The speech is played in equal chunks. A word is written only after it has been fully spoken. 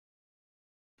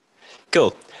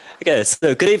Cool. Okay,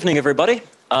 so good evening, everybody.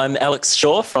 I'm Alex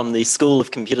Shaw from the School of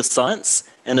Computer Science,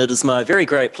 and it is my very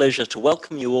great pleasure to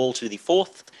welcome you all to the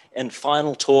fourth and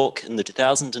final talk in the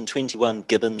 2021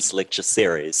 Gibbons lecture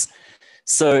series.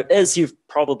 So as you've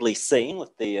probably seen with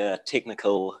the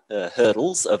technical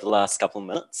hurdles over the last couple of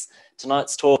minutes,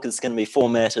 tonight's talk is going to be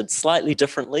formatted slightly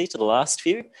differently to the last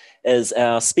few, as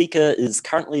our speaker is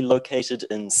currently located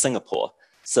in Singapore.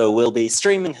 So we'll be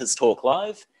streaming his talk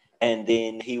live, and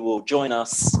then he will join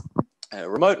us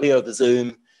remotely over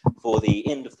Zoom for the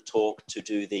end of the talk to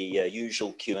do the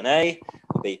usual Q&A.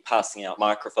 We'll be passing out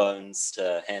microphones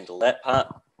to handle that part.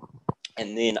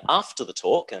 And then after the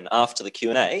talk and after the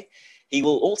Q&A, he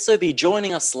will also be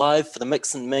joining us live for the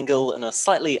mix and mingle in a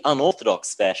slightly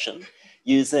unorthodox fashion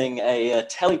using a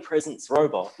telepresence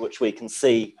robot, which we can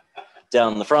see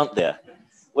down the front there,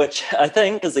 which I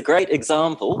think is a great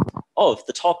example of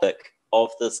the topic of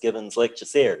this Gibbons lecture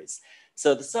series.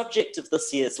 So the subject of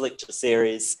this year's lecture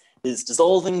series is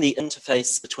dissolving the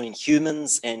interface between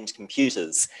humans and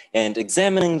computers and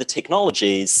examining the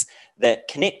technologies that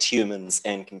connect humans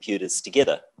and computers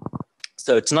together.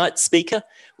 So tonight's speaker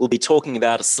will be talking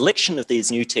about a selection of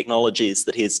these new technologies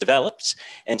that he has developed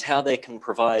and how they can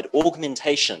provide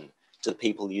augmentation to the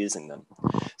people using them.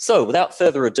 So without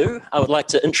further ado, I would like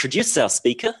to introduce our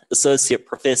speaker, Associate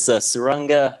Professor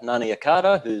Suranga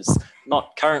Nanayakkara, who's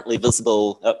not currently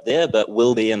visible up there, but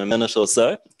will be in a minute or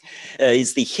so.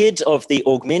 He's the head of the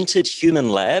Augmented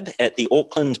Human Lab at the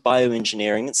Auckland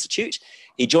Bioengineering Institute.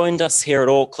 He joined us here at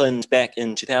Auckland back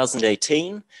in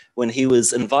 2018 when he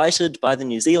was invited by the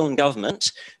New Zealand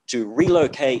government to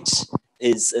relocate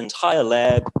his entire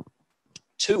lab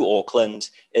to Auckland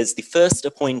as the first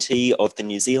appointee of the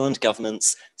New Zealand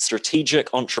government's Strategic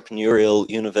Entrepreneurial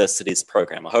Universities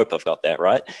program. I hope I've got that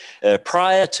right.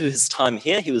 Prior to his time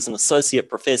here, he was an associate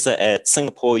professor at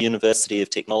Singapore University of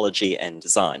Technology and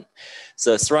Design.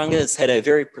 So Suranga has had a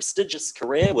very prestigious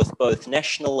career with both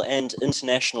national and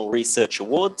international research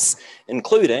awards,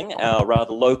 including our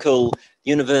rather local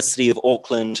University of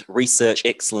Auckland Research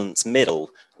Excellence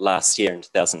Medal last year in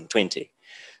 2020.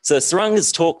 So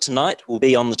Suranga's talk tonight will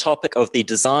be on the topic of the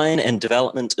design and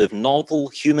development of novel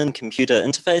human-computer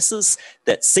interfaces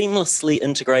that seamlessly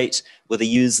integrate with a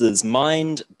user's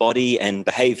mind, body, and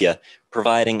behaviour,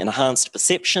 providing enhanced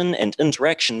perception and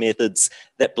interaction methods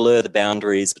that blur the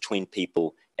boundaries between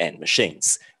people and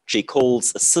machines, which he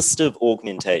calls assistive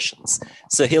augmentations.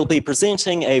 So he'll be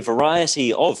presenting a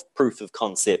variety of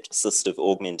proof-of-concept assistive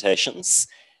augmentations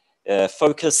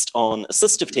focused on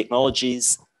assistive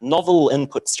technologies, novel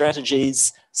input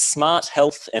strategies, smart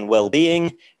health and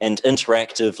well-being, and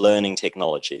interactive learning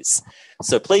technologies.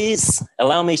 So please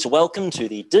allow me to welcome to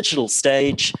the digital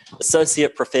stage,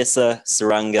 Associate Professor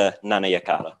Suranga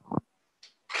Nanayakkara.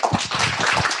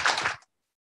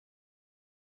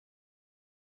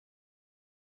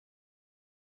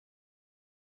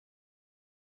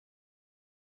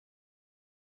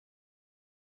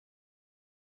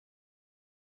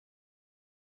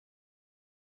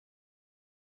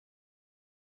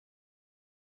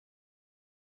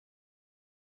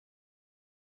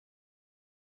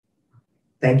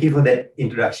 Thank you for that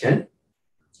introduction.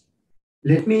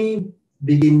 Let me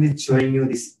begin with showing you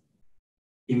this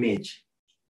image.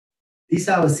 These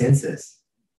are our sensors.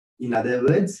 In other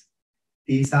words,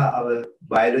 these are our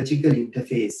biological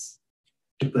interface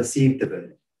to perceive the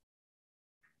world.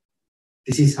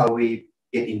 This is how we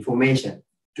get information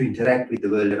to interact with the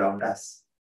world around us.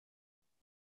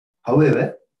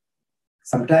 However,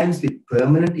 sometimes with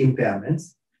permanent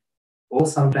impairments or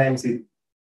sometimes with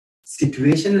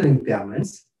situational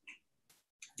impairments,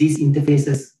 these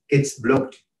interfaces gets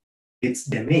blocked, gets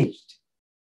damaged.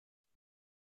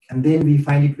 And then we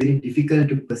find it very difficult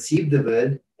to perceive the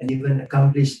world and even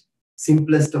accomplish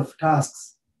simplest of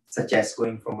tasks, such as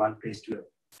going from one place to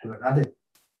another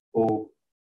or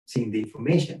seeing the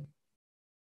information.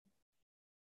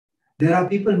 There are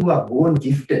people who are born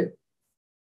gifted.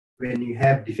 When you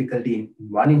have difficulty in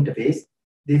one interface,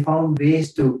 they found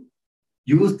ways to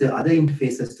use the other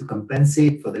interfaces to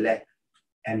compensate for the lack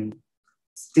and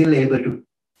still able to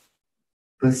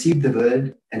perceive the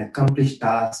world and accomplish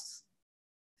tasks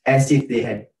as if they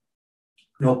had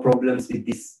no problems with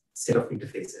this set of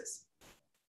interfaces.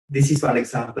 This is one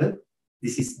example.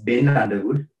 This is Ben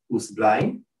Underwood, who's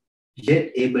blind,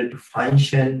 yet able to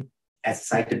function as a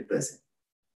sighted person.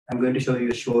 I'm going to show you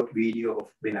a short video of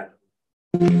Ben Underwood.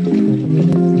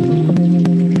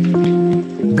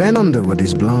 Ben Underwood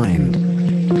is blind.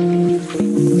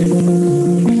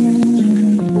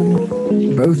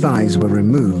 Both eyes were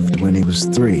removed when he was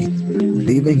 3,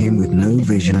 leaving him with no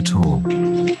vision at all.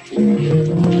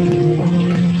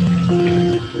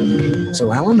 So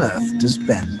how on earth does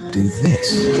Ben do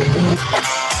this?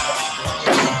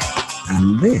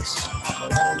 And this?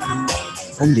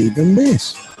 And even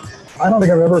this? I don't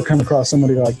think I've ever come across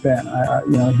somebody like Ben.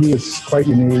 He is quite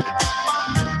unique.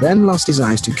 Ben lost his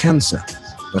eyes to cancer,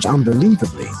 but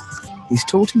unbelievably, he's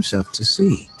taught himself to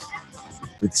see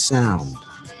with sound.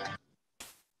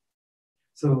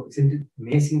 So isn't it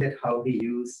amazing that how he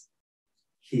used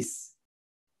his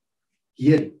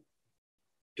hearing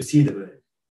to see the world?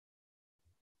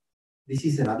 This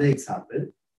is another example.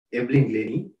 Evelyn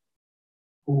Glennie,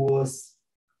 who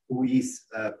is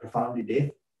profoundly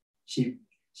deaf. She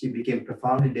became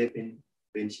profoundly deaf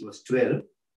when she was 12,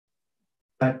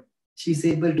 but she's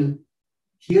able to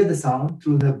hear the sound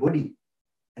through her body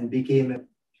and became a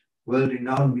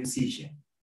world-renowned musician.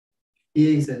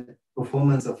 Here is a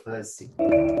performance of her singing.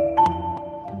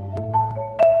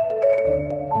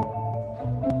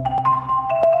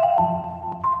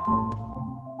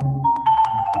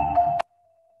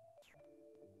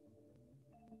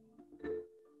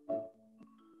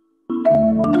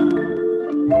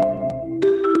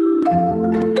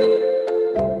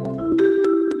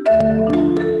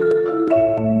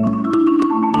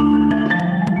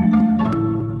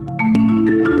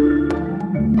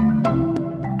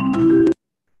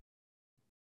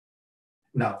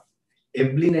 Now,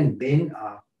 Evelyn and Ben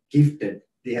are gifted.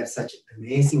 They have such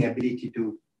amazing ability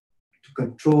to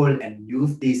control and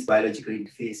use these biological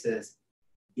interfaces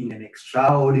in an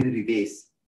extraordinary ways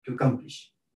to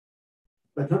accomplish.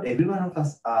 But not every one of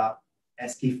us are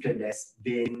as gifted as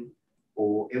Ben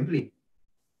or Evelyn.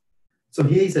 So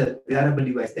here is a wearable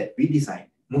device that we designed,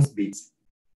 Beats,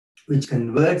 which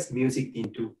converts music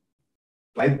into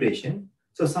vibration.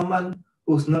 So someone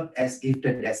who's not as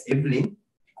gifted as Evelyn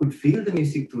could feel the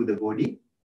music through the body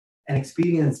and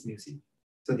experience music.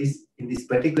 So in this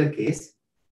particular case,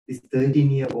 this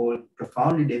 13-year-old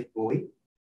profoundly deaf boy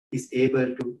is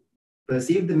able to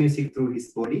perceive the music through his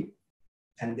body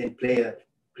and then play a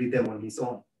rhythm on his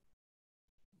own.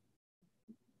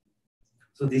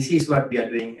 So this is what we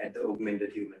are doing at the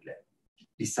Augmented Human Lab,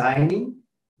 designing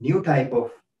new type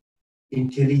of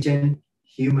intelligent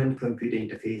human-computer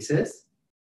interfaces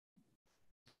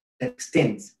that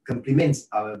complements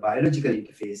our biological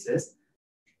interfaces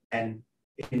and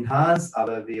enhance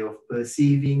our way of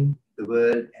perceiving the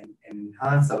world and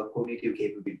enhance our cognitive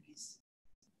capabilities.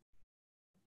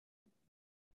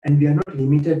 And we are not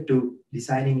limited to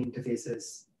designing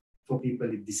interfaces for people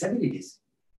with disabilities.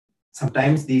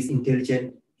 Sometimes these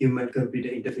intelligent human-computer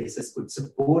interfaces could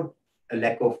support a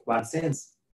lack of one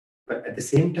sense, but at the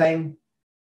same time,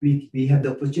 we have the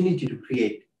opportunity to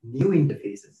create new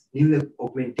interfaces, new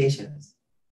augmentations,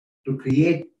 to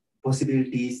create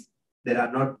possibilities that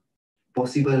are not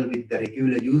possible with the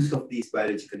regular use of these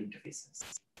biological interfaces.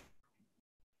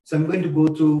 So I'm going to go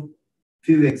through a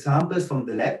few examples from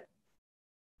the lab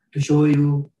to show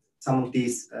you some of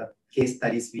these case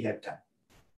studies we have done.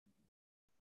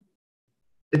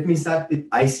 Let me start with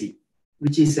IC,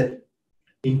 which is an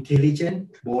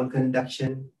intelligent bone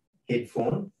conduction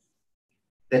headphone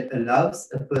that allows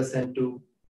a person to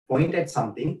point at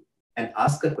something and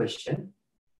ask a question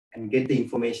and get the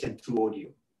information through audio.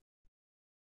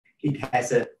 It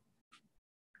has a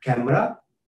camera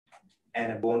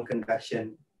and a bone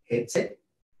conduction headset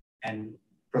and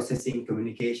processing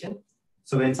communication.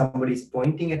 So when somebody is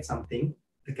pointing at something,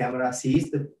 the camera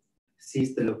sees the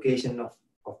location of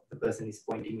the person is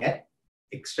pointing at,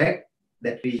 extract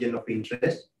that region of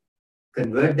interest,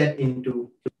 convert that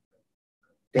into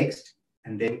text,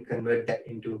 and then convert that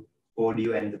into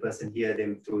audio, and the person hear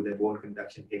them through the bone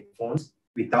conduction headphones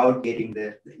without getting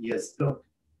the ears blocked.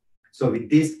 So with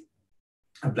this,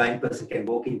 a blind person can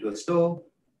walk into a store,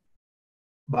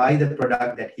 buy the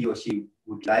product that he or she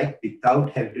would like without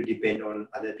having to depend on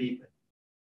other people.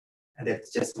 And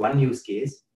that's just one use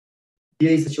case.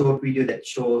 Here is a short video that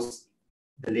shows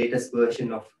the latest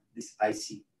version of this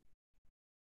IC.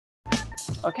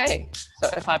 Okay, so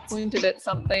if I pointed at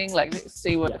something, like let's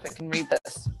see if it can read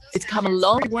this. It's come a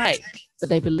long way, but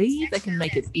they believe they can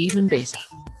make it even better.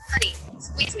 Honey,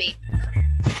 squeeze me.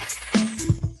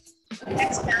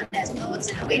 Text found as poems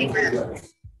in the waiting room.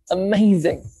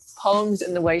 Amazing. Poems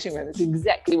in the waiting room. It's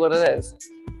exactly what it is.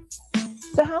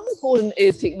 So how important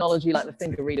is technology like the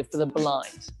finger reader for the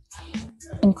blind?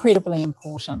 Incredibly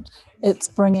important. It's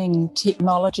bringing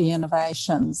technology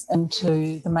innovations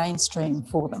into the mainstream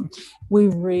for them. We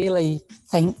really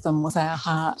thank them with our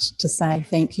heart to say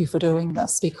thank you for doing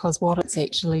this, because what it's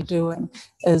actually doing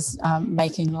is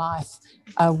making life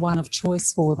one of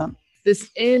choice for them. This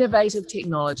innovative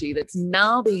technology that's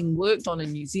now being worked on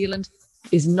in New Zealand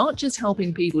is not just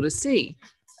helping people to see,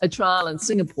 A trial in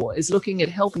Singapore is looking at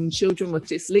helping children with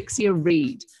dyslexia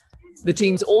read. The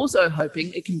team's also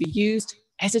hoping it can be used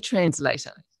as a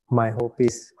translator. My hope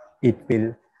is it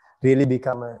will really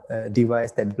become a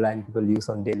device that blind people use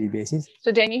on a daily basis.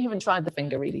 So Daniel, you haven't tried the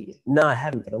finger reader yet? No, I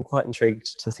haven't, but I'm quite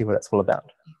intrigued to see what it's all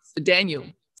about. So Daniel,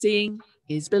 seeing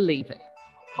is believing.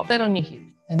 Pop that on your head.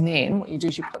 And then what you do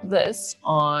is you put this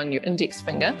on your index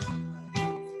finger.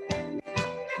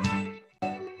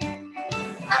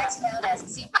 It's known as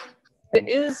seafood. There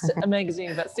is a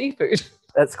magazine about seafood.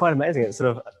 That's quite amazing. It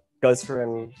sort of goes through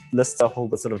and lists off all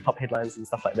the sort of top headlines and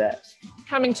stuff like that.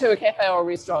 Coming to a cafe or a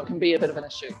restaurant can be a bit of an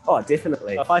issue. Oh,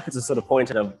 definitely. If I could just sort of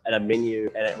point at a menu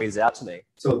and it reads out to me.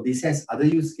 So this has other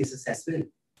use cases as well.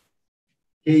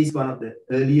 Here is one of the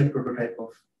earlier prototype of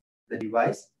the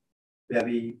device where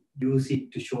we use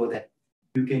it to show that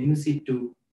you can use it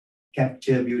to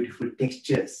capture beautiful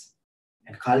textures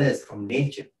and colors from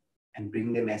nature and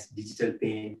bring them as digital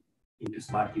paint into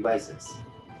smart devices.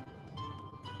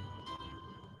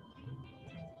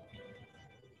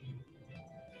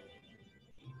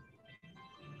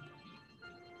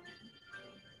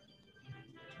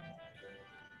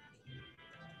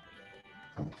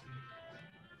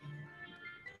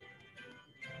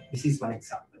 This is one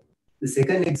example. The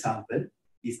second example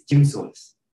is gym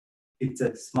soles. It's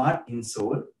a smart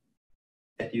insole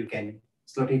that you can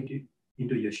slot into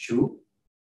your shoe.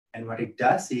 And what it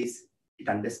does is it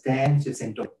understands your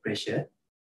center of pressure.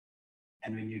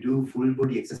 And when you do full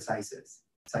body exercises,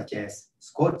 such as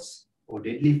squats or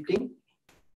deadlifting,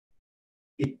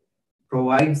 it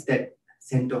provides that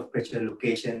center of pressure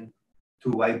location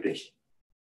through vibration.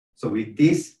 So with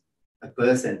this, a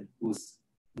person who's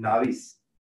novice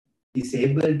is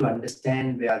able to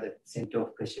understand where the center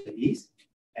of pressure is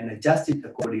and adjust it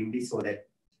accordingly so that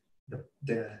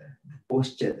the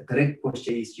posture, the correct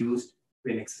posture is used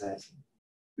when exercising.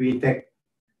 We in fact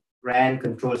ran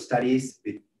control studies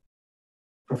with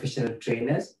professional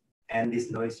trainers and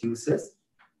these noise users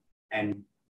and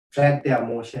tracked their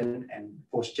motion and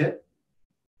posture.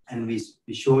 And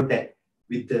we showed that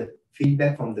with the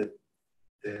feedback from the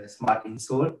smart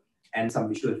insole and some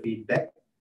visual feedback,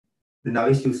 the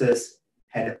novice users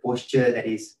had a posture that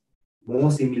is more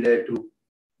similar to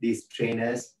these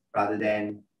trainers rather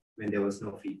than when there was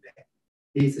no feedback.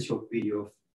 Here's a short video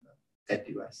of that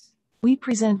device. We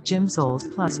present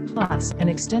GymSoles Plus, an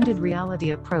extended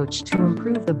reality approach to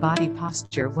improve the body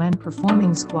posture when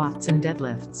performing squats and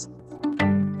deadlifts.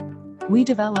 We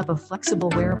develop a flexible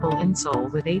wearable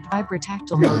insole with 8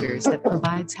 vibrotactile motors that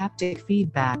provides haptic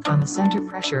feedback on the center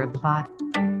pressure of the body.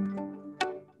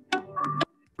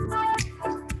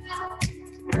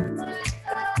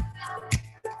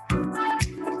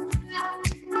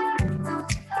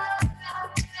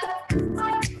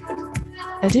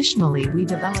 Additionally, we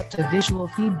developed a visual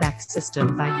feedback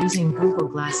system by using Google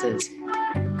Glasses.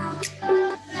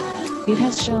 It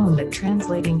has shown that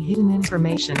translating hidden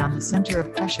information on the center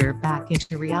of pressure back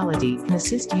into reality can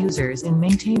assist users in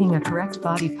maintaining a correct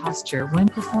body posture when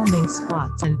performing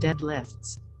squats and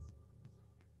deadlifts.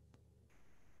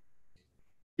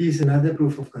 Here's another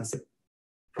proof of concept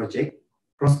project,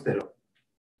 Prospero.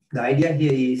 The idea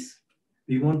here is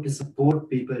we want to support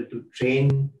people to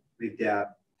train with their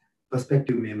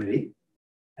perspective memory.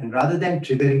 And rather than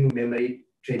triggering memory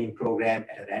training program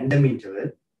at a random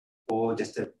interval or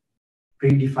just a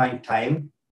predefined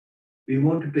time, we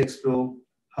wanted to explore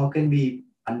how can we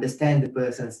understand the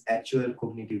person's actual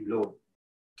cognitive load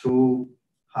through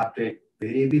heart rate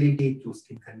variability, through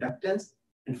skin conductance,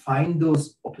 and find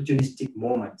those opportunistic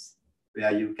moments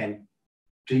where you can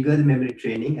trigger the memory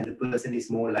training and the person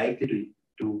is more likely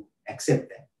to accept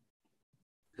that.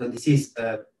 So this is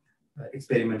an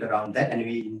experiment around that, and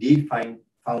we indeed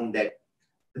found that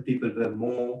the people were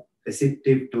more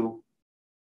receptive to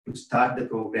start the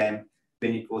program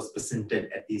when it was presented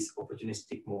at these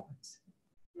opportunistic moments.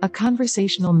 A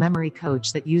conversational memory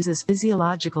coach that uses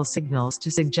physiological signals to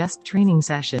suggest training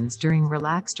sessions during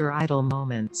relaxed or idle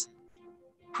moments.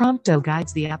 Prompto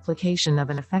guides the application of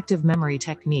an effective memory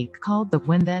technique called the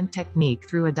when-then technique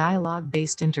through a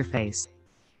dialogue-based interface.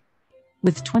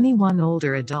 With 21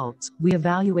 older adults, we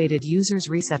evaluated users'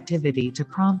 receptivity to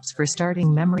prompts for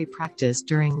starting memory practice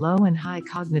during low and high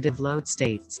cognitive load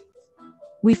states.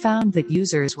 We found that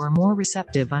users were more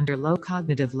receptive under low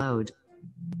cognitive load.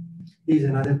 Here's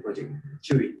another project,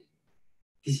 Chew It.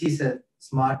 This is a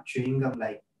smart chewing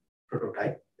gum-like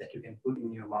prototype that you can put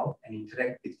in your mouth and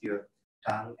interact with your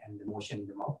tongue and the motion in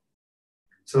the mouth.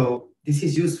 So this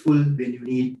is useful when you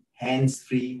need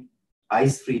hands-free,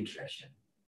 eyes-free interaction.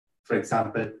 For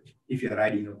example, if you're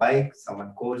riding a bike,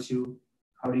 someone calls you,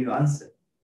 how do you answer?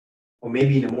 Or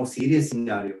maybe in a more serious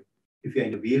scenario, if you're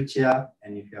in a wheelchair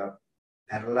and if you're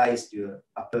paralyzed, your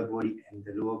upper body and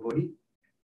the lower body,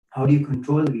 how do you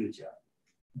control the wheelchair?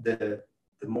 The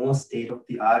most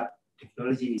state-of-the-art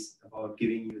technology is about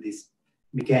giving you this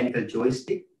mechanical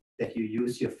joystick that you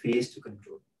use your face to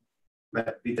control.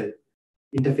 But with an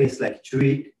interface like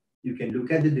Chewit, you can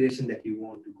look at the direction that you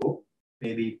want to go,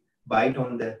 maybe bite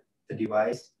on the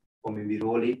device, or maybe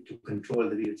roll it to control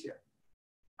the wheelchair.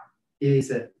 Here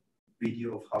is a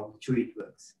video of how Chewit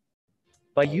works.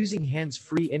 By using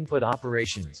hands-free input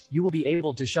operations, you will be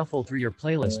able to shuffle through your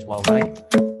playlist while riding.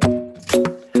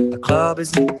 The club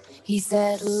is... He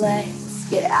said, let's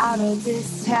get out of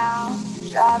this town,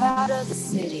 drive out of the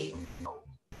city.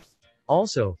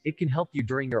 Also, it can help you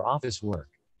during your office work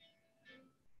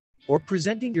or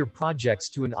presenting your projects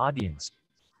to an audience.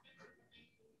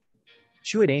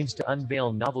 Chewit aims to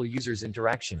unveil novel users'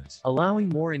 interactions, allowing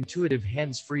more intuitive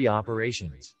hands-free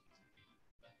operations.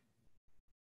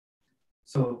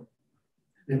 So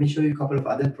let me show you a couple of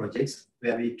other projects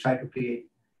where we try to create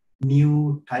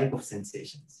new type of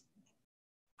sensations.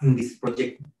 In this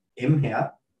project M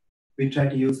here, we try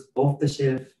to use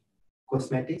off-the-shelf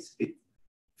cosmetics with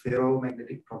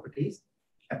ferromagnetic properties,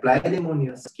 apply them on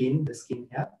your skin, the skin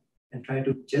hair, and try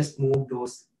to just move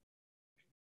those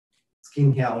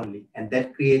skin hair only. And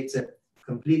that creates a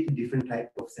completely different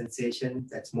type of sensation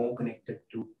that's more connected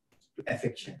to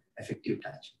affection, affective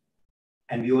touch.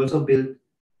 And we also built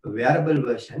a wearable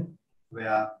version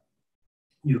where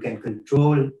you can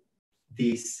control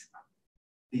these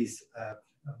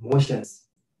motions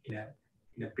in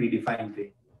a predefined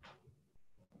way.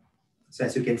 So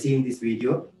as you can see in this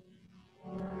video,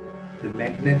 the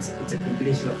magnets, it's a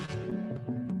combination of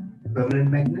permanent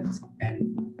magnets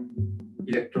and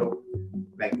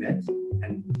electromagnets,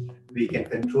 and we can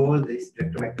control these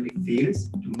electromagnetic fields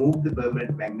to move the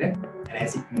permanent magnet, and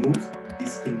as it moves,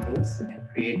 this skin moves and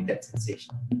create that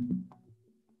sensation.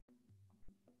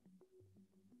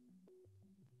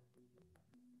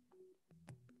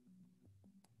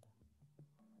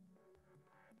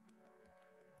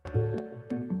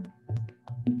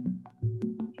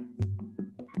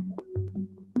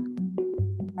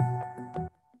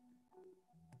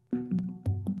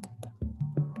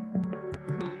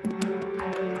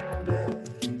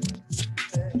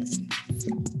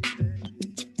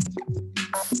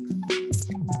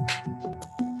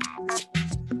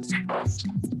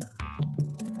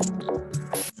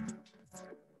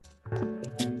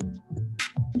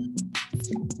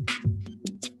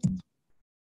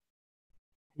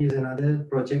 Here's another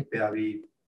project where we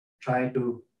try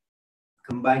to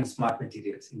combine smart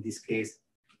materials, in this case,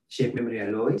 shape memory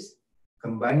alloys,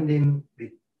 combine them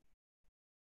with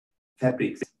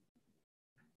fabrics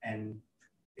and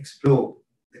explore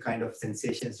the kind of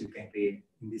sensations you can create.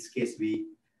 In this case, we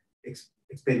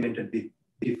experimented with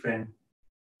different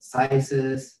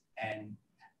sizes and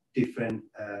different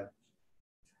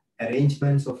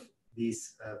arrangements of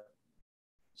these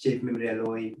shape memory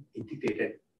alloy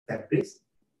integrated fabrics.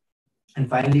 And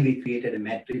finally, we created a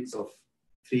matrix of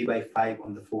 3 by 5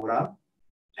 on the forearm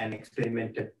and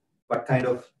experimented what kind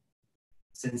of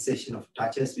sensation of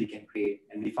touches we can create.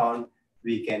 And we found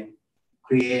we can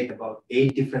create about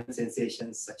 8 different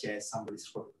sensations, such as somebody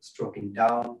stroking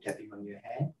down, tapping on your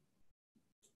hand.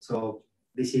 So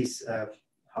this is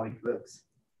how it works.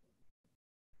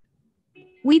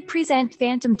 We present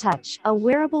Phantom Touch, a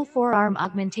wearable forearm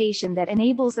augmentation that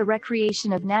enables the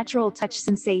recreation of natural touch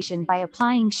sensation by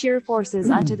applying shear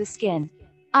forces onto the skin.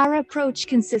 Our approach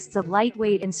consists of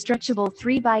lightweight and stretchable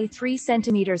 3 by 3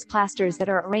 centimeters plasters that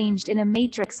are arranged in a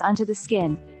matrix onto the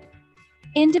skin.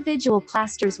 Individual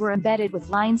plasters were embedded with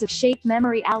lines of shape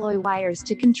memory alloy wires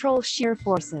to control shear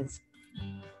forces.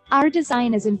 Our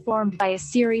design is informed by a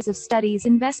series of studies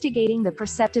investigating the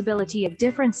perceptibility of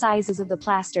different sizes of the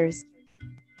plasters,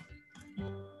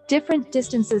 different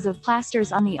distances of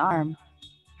plasters on the arm,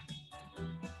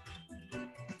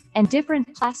 and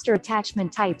different plaster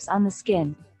attachment types on the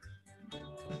skin.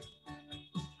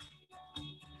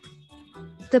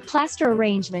 The plaster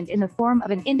arrangement in the form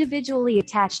of an individually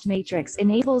attached matrix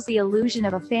enables the illusion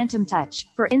of a phantom touch,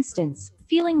 for instance,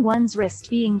 feeling one's wrist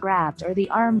being grabbed or the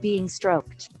arm being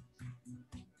stroked.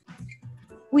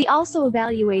 We also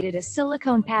evaluated a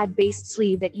silicone pad-based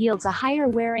sleeve that yields a higher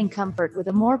wearing comfort with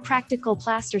a more practical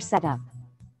plaster setup.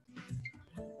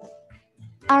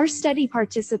 Our study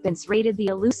participants rated the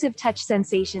elusive touch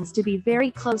sensations to be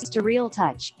very close to real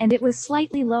touch, and it was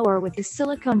slightly lower with the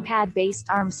silicone pad-based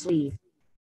arm sleeve.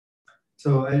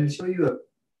 So I'll show you a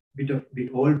bit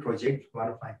old project, one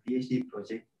of my PhD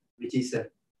project, which is an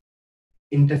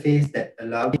interface that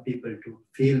allowed people to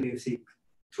feel music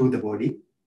through the body.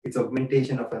 It's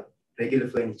augmentation of a regular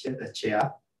furniture, a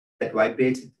chair that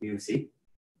vibrates with music.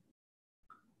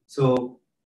 So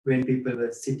when people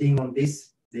were sitting on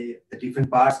this, the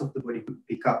different parts of the body could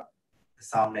pick up the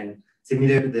sound. And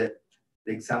similar to the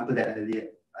example that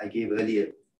I gave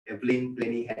earlier, Evelyn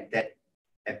Plenny had that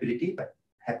ability, but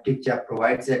haptic chair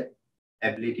provides that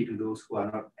ability to those who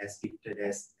are not as gifted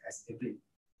as Evelyn.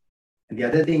 And the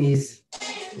other thing is,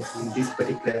 in this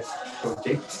particular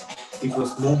project, it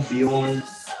was more beyond,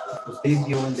 it was way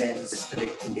beyond than just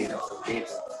collecting data for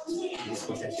data. This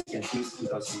was, as you can see,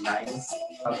 2009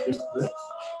 published work,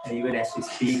 and even as we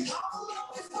speak,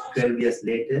 12 years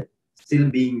later, still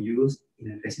being used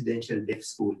in a residential deaf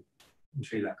school in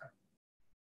Sri Lanka.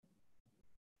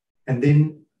 And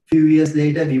then a few years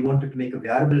later, we wanted to make a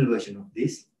wearable version of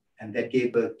this, and that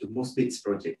gave birth to Musbit's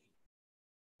project.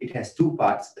 It has two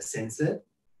parts, a sensor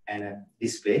and a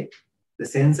display. The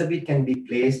sensor bit can be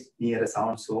placed near a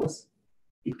sound source.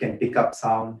 It can pick up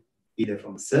sound either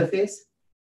from a surface,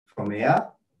 from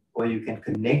air, or you can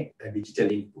connect a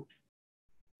digital input.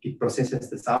 It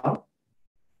processes the sound,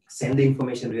 send the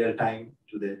information real time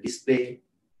to the display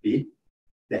bit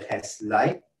that has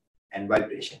light and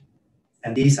vibration.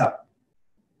 And these are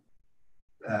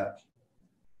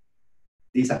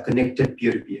connected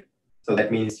peer-to-peer. So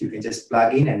that means you can just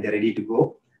plug in and they're ready to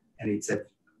go. And it's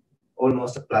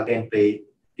almost a plug and play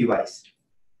device.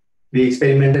 We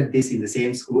experimented this in the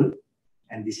same school.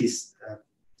 And this is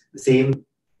the same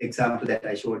example that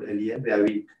I showed earlier, where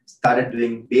we started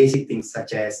doing basic things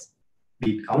such as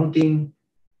beat counting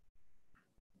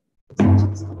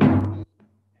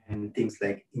and things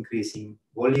like increasing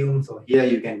volume. So here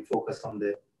you can focus on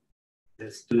the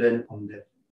student on the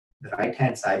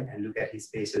right-hand side and look at his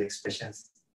facial expressions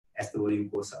as the volume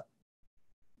goes up.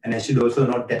 And I should also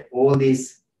note that all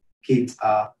these kids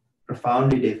are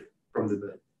profoundly deaf from the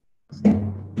birth.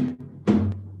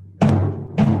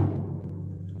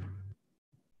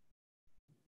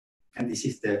 And this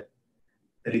is the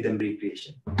rhythm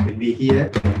recreation. When we hear,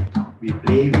 we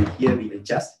play, we hear, we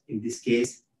adjust. In this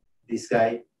case, this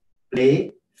guy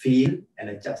play, feel, and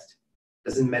adjust.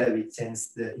 Doesn't matter which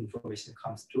sense the information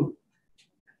comes through.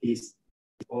 He's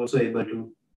also able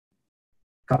to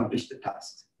accomplish the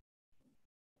task.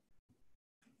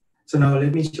 So now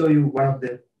let me show you one of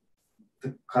the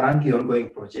currently ongoing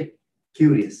project,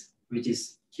 Curious, which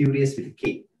is Curious with a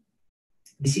K.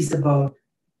 This is about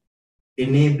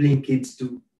enabling kids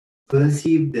to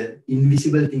perceive the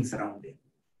invisible things around them,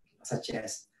 such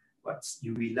as what's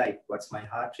UV light, what's my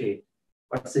heart rate,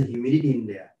 what's the humidity in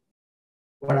there,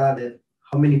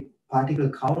 how many particle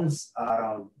counts are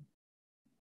around.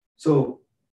 So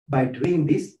by doing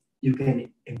this, you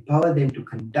can empower them to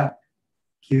conduct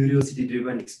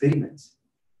curiosity-driven experiments.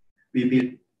 We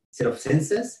built a set of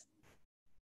sensors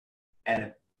and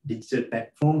a digital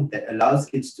platform that allows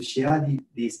kids to share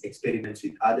these experiments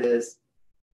with others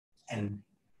and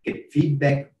get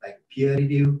feedback like peer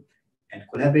review and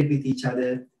collaborate with each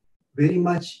other, very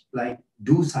much like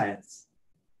do science,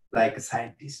 like a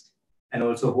scientist, and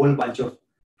also a whole bunch of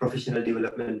professional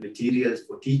development materials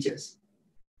for teachers,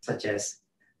 such as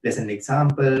lesson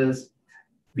examples,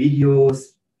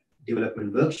 videos,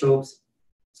 development workshops.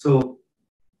 So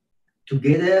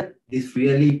together, this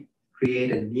really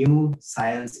create a new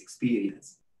science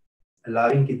experience,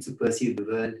 allowing kids to perceive the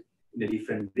world in a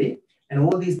different way. And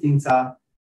all these things are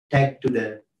tagged to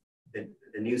the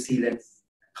New Zealand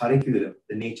curriculum,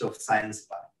 the nature of science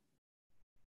part.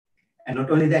 And not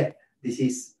only that, this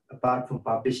is apart from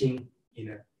publishing in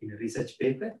a research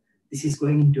paper, this is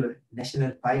going into a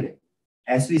national pilot.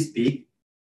 As we speak,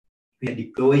 we are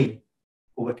deploying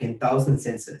over 10,000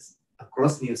 sensors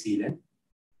across New Zealand.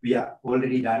 We are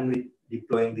already done with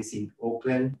deploying this in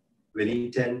Auckland,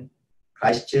 Wellington,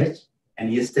 Christchurch,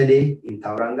 and yesterday in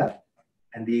Tauranga.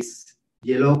 And these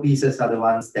yellow pieces are the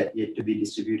ones that yet to be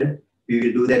distributed. We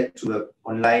will do that through an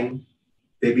online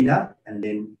webinar and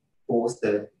then post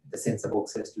the sensor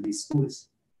boxes to these schools.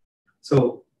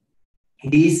 So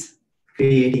it is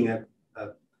creating a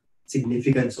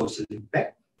significant social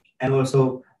impact. And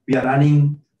also we are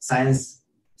running science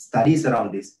studies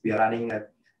around this. We are running a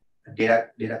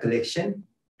data collection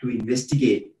to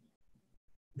investigate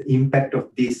the impact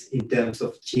of this in terms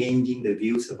of changing the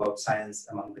views about science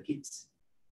among the kids.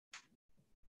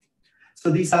 So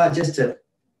these are just a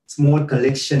small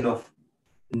collection of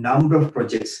number of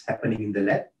projects happening in the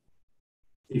lab.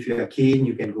 If you are keen,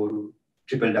 you can go to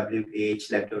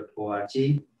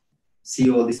www.ahlab.org, see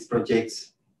all these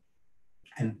projects,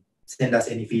 and send us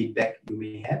any feedback you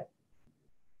may have.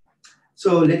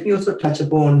 So let me also touch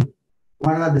upon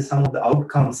what are some of the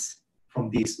outcomes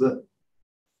from this work.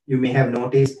 You may have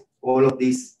noticed all of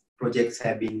these projects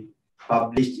have been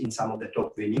published in some of the top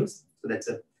venues. So that's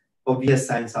an obvious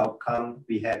science outcome.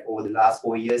 We have, over the last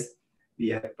 4 years, we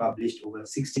have published over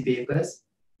 60 papers.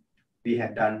 We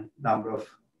have done a number of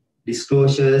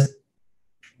disclosures,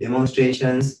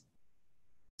 demonstrations,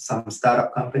 some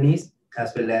startup companies,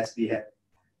 as well as we have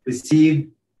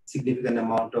received significant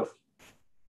amount of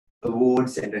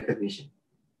awards and recognition.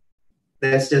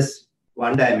 That's just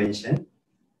one dimension.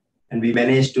 And we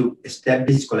managed to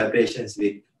establish collaborations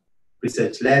with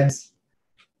research labs,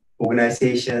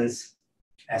 organizations,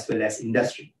 as well as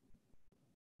industry.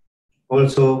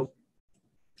 Also,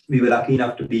 we were lucky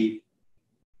enough to be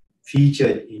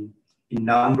featured in a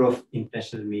number of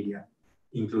international media,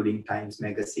 including Times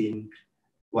Magazine,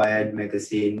 Wired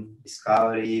Magazine,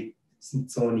 Discovery,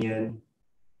 Smithsonian,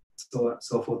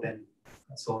 so forth and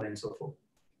so on and so forth.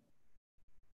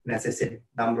 And as I said,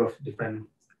 a number of different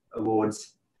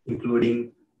awards,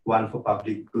 including one for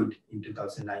public good in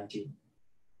 2019.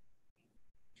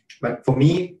 But for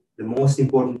me, the most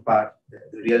important part,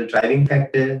 the real driving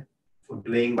factor for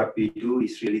doing what we do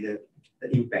is really the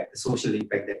impact, the social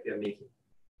impact that we are making.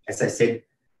 As I said,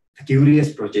 the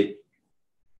Curious project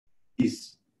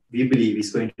is, we believe,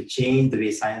 is going to change the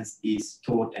way science is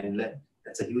taught and learned.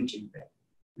 That's a huge impact,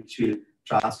 which will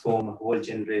transform a whole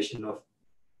generation of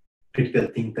critical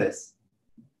thinkers.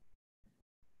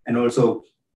 And also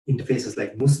interfaces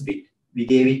like Musbit. We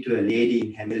gave it to a lady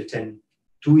in Hamilton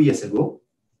 2 years ago,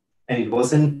 and it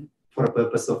wasn't for a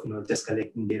purpose of just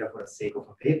collecting data for the sake of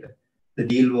a paper. The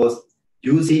deal was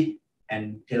use it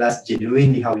and tell us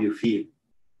genuinely how you feel.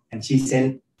 And she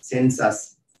sends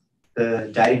us the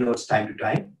diary notes time to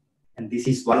time, and this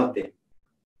is one of them.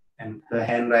 And her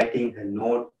handwriting, her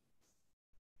note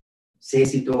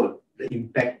says it all, the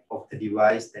impact of the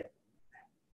device,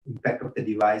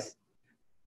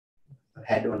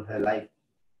 had on her life.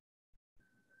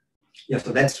 Yeah,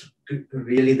 so that's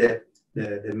really the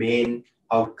main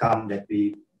outcome that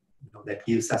we, that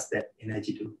gives us that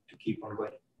energy to keep on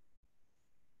going.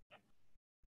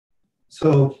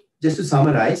 So just to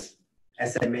summarize,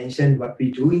 as I mentioned, what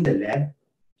we do in the lab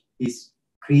is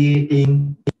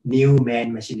creating new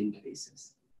man-machine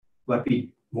interfaces. What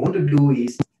we want to do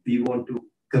is we want to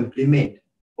complement,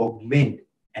 augment,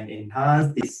 and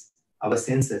enhance this, our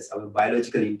senses, our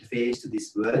biological interface to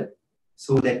this world,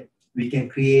 so that we can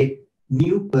create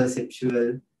new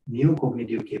perceptual, new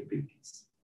cognitive capabilities.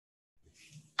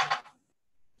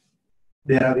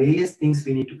 There are various things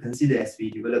we need to consider as we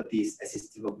develop these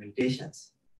assistive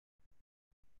augmentations.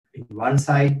 In one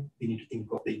side, we need to think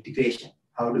of the integration.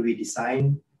 How do we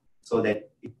design so that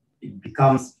it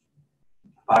becomes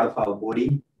part of our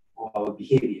body or our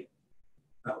behavior?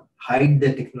 Now, hide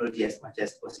the technology as much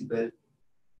as possible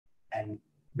and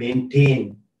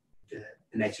maintain the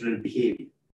natural behavior.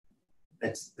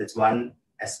 That's one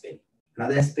aspect.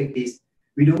 Another aspect is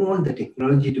we don't want the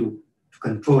technology to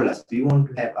control us. We want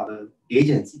to have our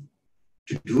agency.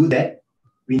 To do that,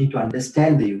 we need to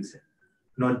understand the user,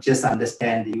 not just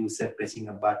understand the user pressing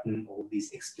a button or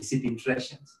these explicit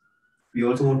interactions. We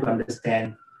also want to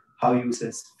understand how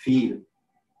users feel,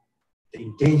 the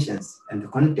intentions and the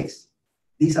context.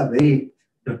 These are very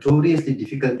notoriously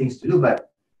difficult things to do,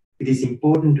 but it is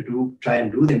important to try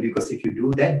and do them, because if you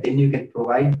do that, then you can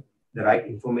provide the right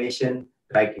information,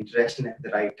 the right interaction at the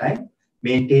right time,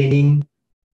 maintaining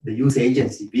the user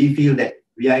agency. We feel that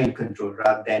we are in control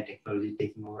rather than technology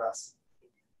taking over us.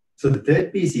 So the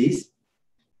third piece is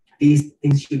these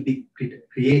things should be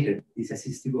created. These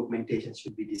assistive augmentations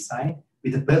should be designed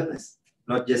with a purpose,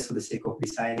 not just for the sake of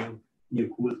designing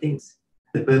new cool things.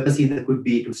 The purpose either could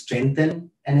be to strengthen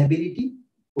an ability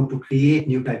or to create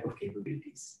new type of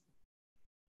capabilities.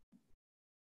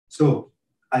 So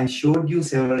I showed you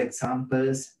several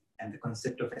examples and the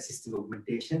concept of assistive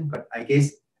augmentation, but I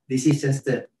guess this is just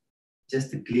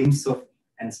a glimpse of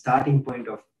and starting point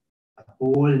of a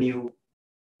whole new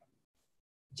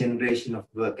generation of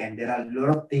work. And there are a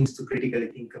lot of things to critically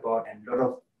think about and a lot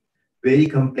of very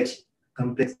complex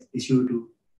issue to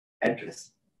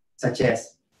address, such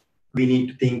as we need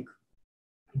to think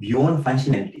beyond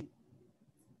functionality.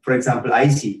 For example, I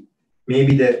see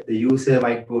maybe the user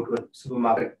might go to a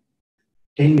supermarket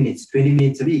 10 minutes, 20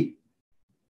 minutes a week.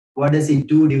 What does it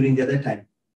do during the other time?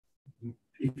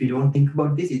 If we don't think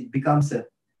about this, it becomes an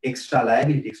extra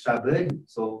liability, extra burden.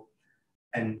 So,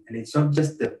 and it's not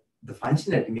just the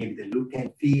functionality, maybe the look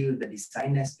and feel, the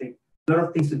design aspect, a lot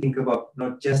of things to think about,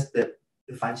 not just the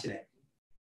functionality.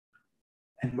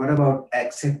 And what about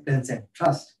acceptance and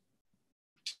trust?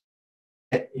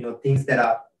 Things that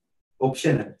are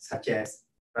optional, such as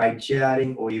ride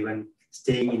sharing or even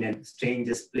staying in a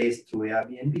stranger's place through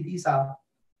Airbnb, these are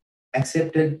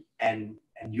accepted and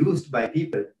used by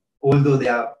people. although they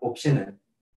are optional,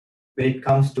 when it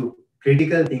comes to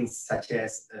critical things such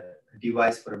as a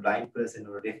device for a blind person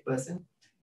or a deaf person,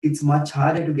 it's much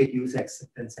harder to get user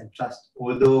acceptance and trust,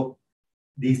 although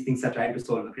these things are trying to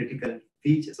solve a critical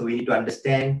feature. So we need to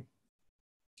understand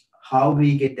how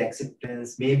we get the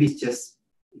acceptance. Maybe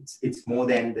it's more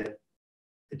than the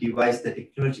device, the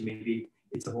technology. Maybe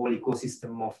it's a whole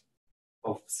ecosystem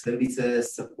of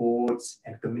services, supports,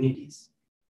 and communities.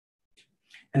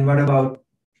 And what about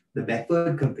the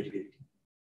backward compatibility?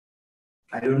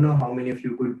 I don't know how many of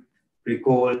you could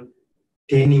recall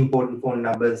 10 important phone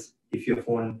numbers if your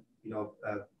phone,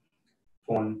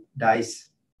 phone dies,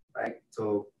 right?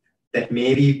 So that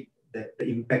may be the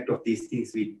impact of these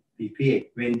things we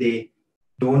create. When they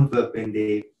don't work, when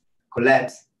they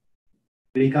collapse,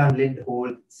 we can't let the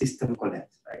whole system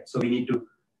collapse, right? So we need to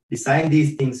design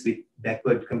these things with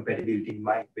backward compatibility in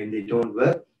mind. When they don't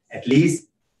work, at least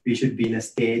we should be in a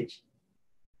stage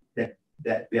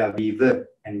that where we work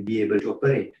and be able to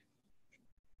operate.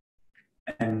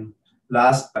 And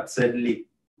last, but certainly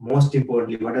most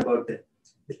importantly, what about the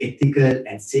ethical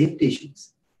and safety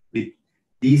issues? With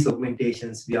these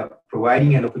augmentations, we are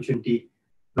providing an opportunity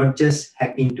not just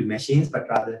hack into machines, but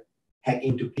rather hack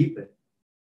into people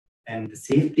and the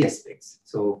safety aspects.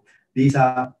 So these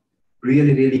are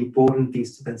really, really important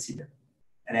things to consider.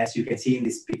 And as you can see in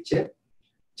this picture,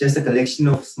 just a collection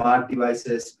of smart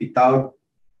devices without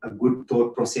a good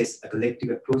thought process, a collective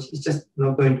approach, is just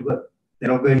not going to work. They're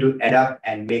not going to add up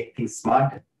and make things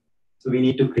smarter. So we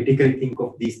need to critically think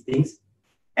of these things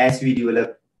as we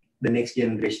develop the next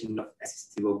generation of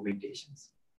assistive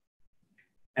augmentations.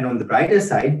 And on the brighter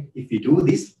side, if we do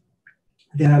this,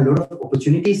 there are a lot of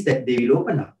opportunities that they will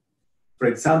open up. For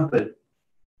example,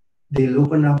 they'll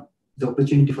open up the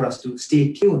opportunity for us to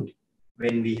stay tuned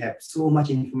when we have so much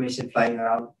information flying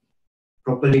around.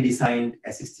 Properly designed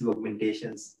assistive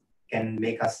augmentations can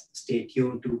make us stay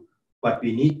tuned to what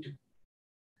we need to.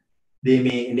 They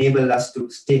may enable us to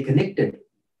stay connected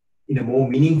in a more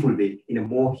meaningful way, in a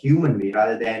more human way,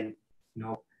 rather than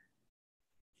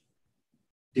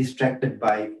distracted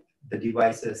by the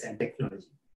devices and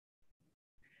technology.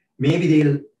 Maybe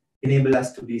they'll enable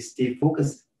us to stay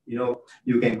focused.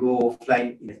 You can go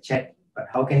offline in a chat, but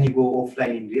how can you go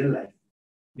offline in real life?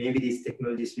 Maybe these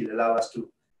technologies will allow us to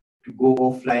go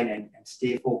offline and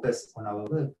stay focused on our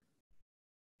work.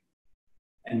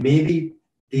 And maybe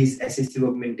these assistive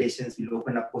augmentations will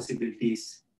open up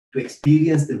possibilities to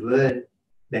experience the world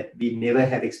that we never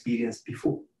have experienced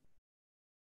before.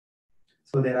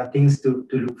 So there are things to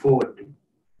look forward to.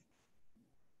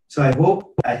 So I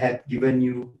hope I have given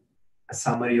you a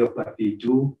summary of what we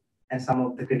do and some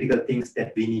of the critical things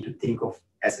that we need to think of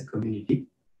as a community.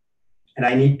 And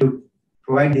I need to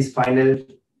provide this final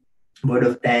word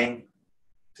of thanks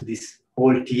to this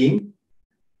whole team.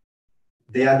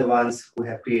 They are the ones who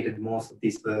have created most of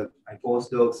this work. My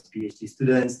postdocs, PhD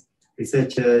students,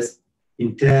 researchers,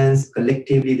 interns,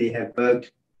 collectively they have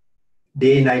worked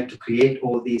day and night to create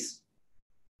all these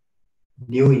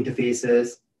new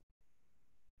interfaces,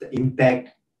 the impact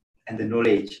and the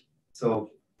knowledge.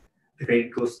 So the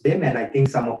credit goes to them, and I think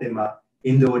some of them are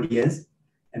in the audience.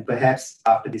 And perhaps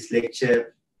after this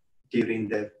lecture, during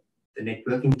the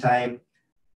networking time,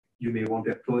 you may want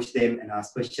to approach them and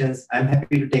ask questions. I'm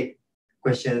happy to take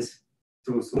questions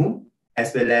through Zoom,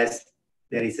 as well as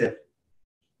there is a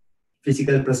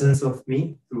physical presence of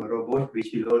me through a robot,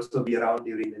 which will also be around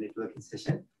during the networking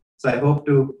session. So I hope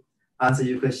to answer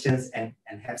your questions and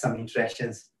have some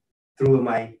interactions through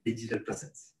my digital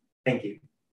presence. Thank you.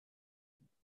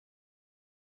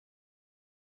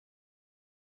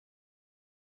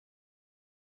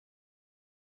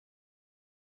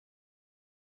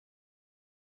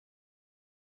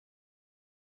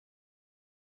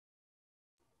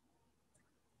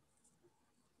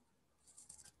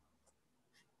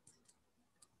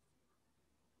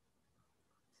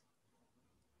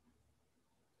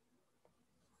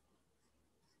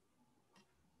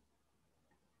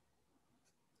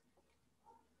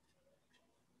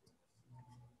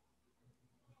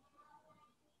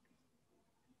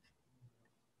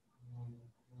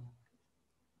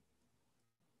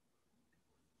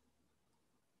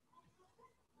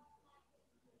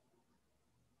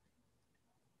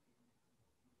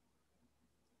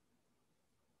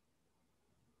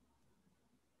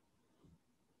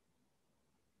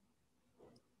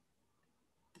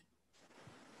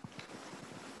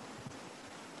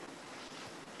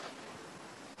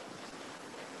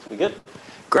 We good?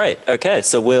 Great. Okay,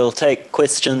 so we'll take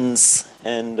questions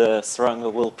and Suranga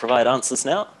will provide answers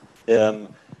now.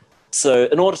 So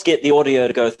in order to get the audio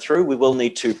to go through, we will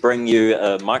need to bring you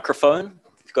a microphone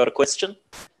if you've got a question.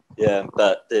 Yeah,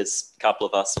 but there's a couple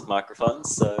of us with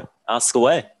microphones, so ask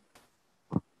away.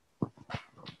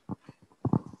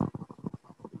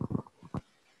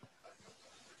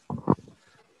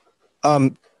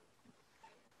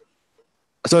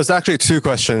 So it's actually two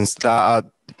questions that are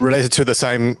related to the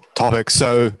same topic.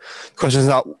 So questions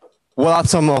are, what are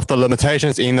some of the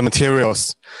limitations in the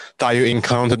materials that you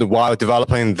encountered while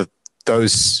developing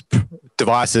those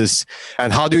devices?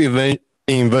 And how do you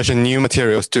envision new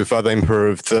materials to further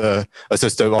improve the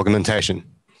assistive augmentation?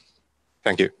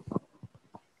 Thank you.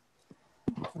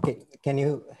 Okay, can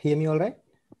you hear me all right?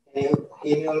 Can you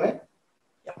hear me all right?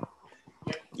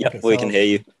 Yep, okay, we can hear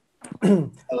you.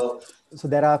 So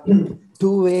there are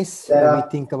two ways we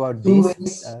think about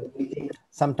this.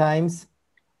 Sometimes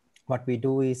what we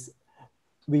do is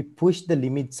we push the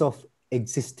limits of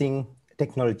existing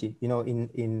technology. You know,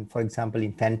 for example,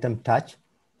 in Phantom Touch,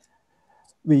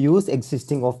 we use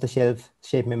existing off-the-shelf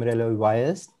shape memory alloy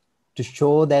wires to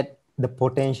show that the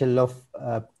potential of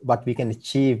what we can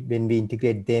achieve when we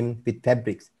integrate them with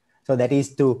fabrics. So that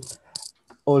is to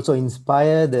also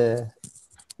inspire the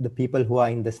people who are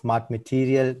in the smart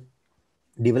material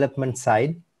development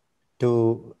side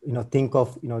to think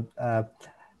of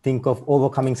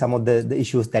overcoming some of the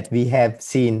issues that we have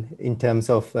seen in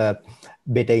terms of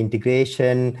better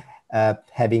integration,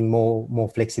 having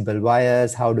more flexible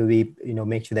wires. How do we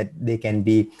make sure that they can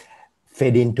be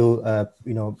fed into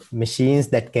machines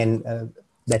that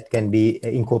can be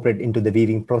incorporated into the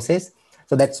weaving process.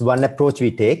 So that's one approach we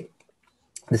take.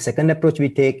 The second approach we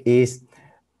take is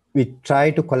we try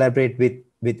to collaborate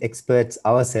with experts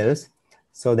ourselves,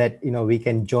 so that we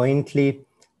can jointly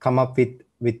come up with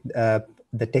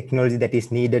the technology that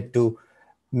is needed to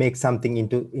make something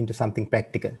into something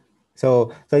practical.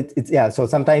 So so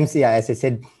sometimes, as I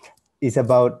said, it's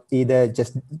about either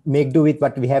just make do with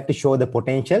what we have to show the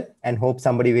potential and hope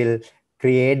somebody will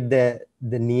create the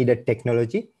needed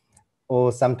technology,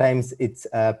 or sometimes it's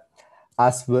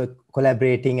us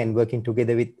collaborating and working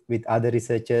together with other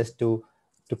researchers to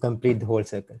complete the whole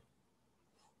circle.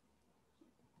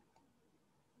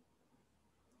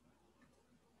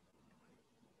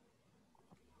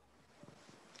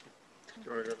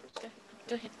 Go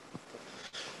ahead.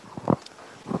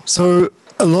 So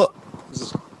a lot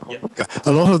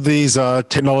of these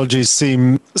technologies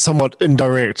seem somewhat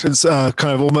indirect. It's kind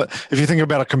of almost, if you think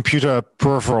about a computer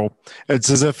peripheral, it's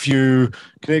as if you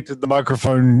connected the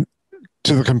microphone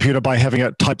to the computer by having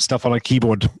it type stuff on a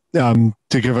keyboard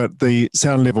to give it the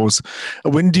sound levels.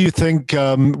 When do you think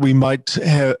we might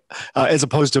have, as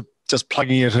opposed to just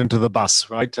plugging it into the bus,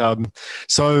 right?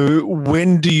 So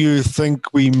when do you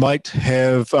think we might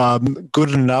have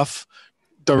good enough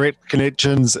direct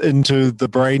connections into the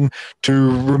brain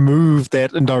to remove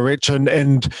that indirection?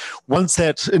 And once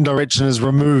that indirection is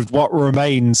removed, what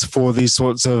remains for these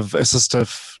sorts of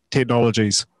assistive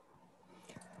technologies?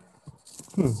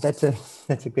 That's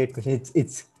a great question.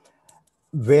 It's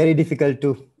very difficult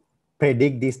to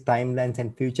predict these timelines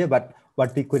and future, but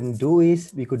what we could do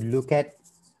is we could look at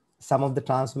some of the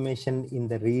transformation in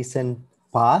the recent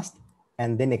past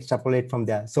and then extrapolate from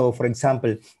there. So for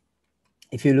example,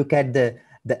 if you look at the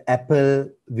Apple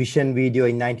Vision video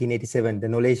in 1987, the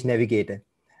Knowledge Navigator,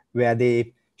 where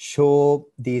they show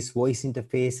these voice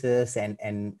interfaces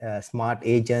and smart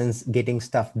agents getting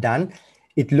stuff done,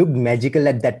 it looked magical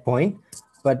at that point,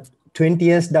 but 20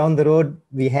 years down the road,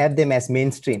 we have them as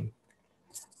mainstream.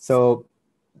 So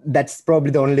that's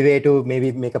probably the only way to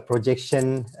maybe make a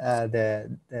projection,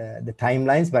 the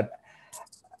timelines. But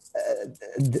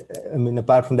I mean,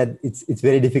 apart from that, it's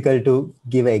very difficult to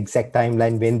give an exact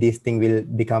timeline when this thing will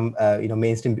become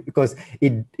mainstream, because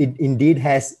it indeed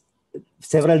has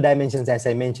several dimensions, as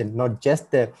I mentioned, not just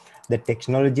the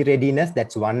technology readiness,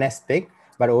 that's one aspect,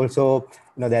 but also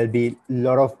there'll be a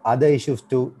lot of other issues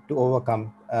to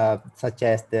overcome, such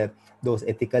as those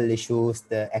ethical issues,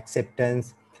 the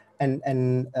acceptance, and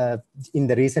in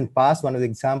the recent past, one of the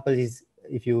examples is,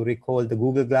 if you recall, the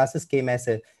Google glasses came as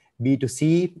a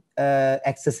B2C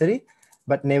accessory,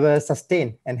 but never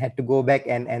sustained and had to go back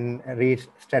and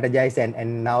re-strategize,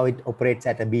 and now it operates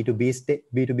at a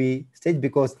B2B stage,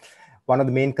 because one of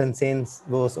the main concerns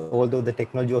was, although the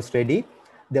technology was ready,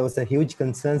 there was a huge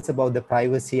concerns about the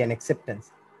privacy and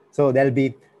acceptance. So there'll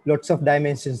be lots of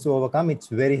dimensions to overcome. It's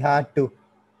very hard to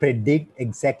predict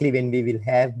exactly when we will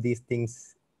have these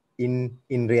things in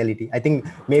reality. I think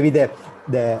maybe the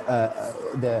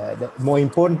more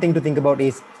important thing to think about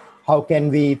is how can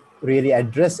we really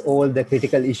address all the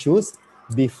critical issues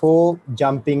before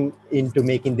jumping into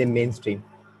making them mainstream.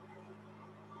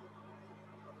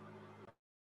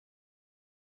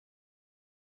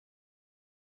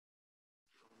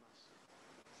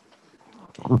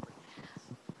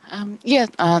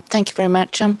 Thank you very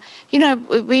much.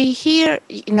 We hear,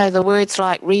 the words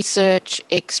like research,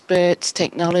 experts,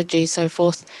 technology, so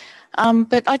forth.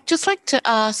 But I'd just like to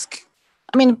ask,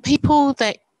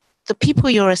 the people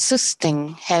you're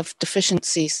assisting have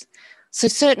deficiencies. So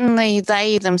certainly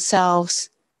they themselves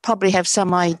probably have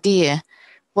some idea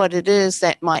what it is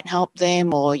that might help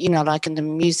them, or, like in the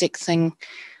music thing,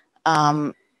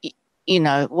 following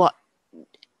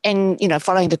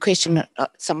the question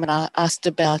someone asked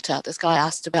about, this guy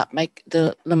asked about make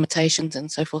the limitations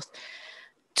and so forth.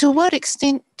 To what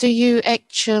extent do you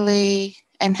actually,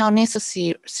 and how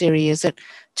necessary is it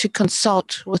to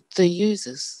consult with the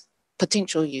users,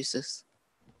 potential users?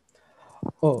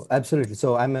 Oh, absolutely.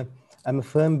 So I'm a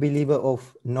firm believer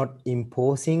of not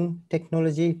imposing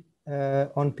technology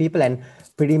on people, and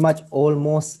pretty much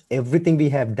almost everything we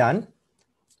have done,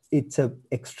 it's a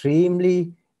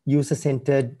extremely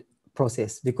user-centered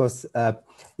process, because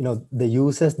the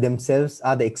users themselves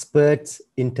are the experts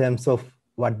in terms of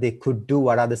what they could do,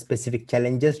 what are the specific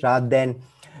challenges, rather than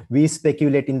we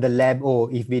speculate in the lab, oh,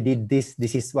 if we did this,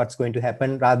 this is what's going to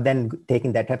happen, rather than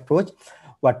taking that approach.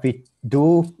 What we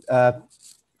do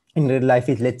in real life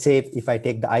is, let's say, if I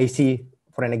take the IC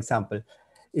for an example,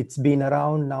 it's been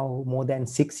around now more than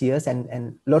 6 years,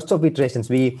 and lots of iterations.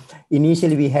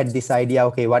 Initially we had this idea,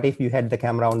 okay, what if you had the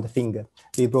camera on the finger?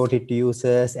 We brought it to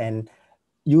users and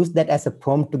used that as a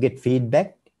prompt to get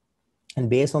feedback. And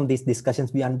based on these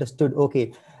discussions, we understood,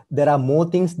 okay, there are more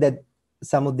things that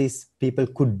some of these people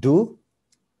could do.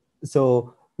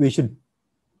 So we should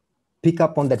pick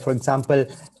up on that. For example,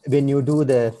 when you do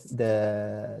the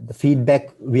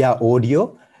feedback via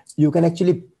audio, you can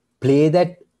actually play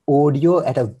that audio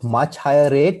at a much higher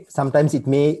rate. Sometimes it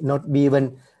may not be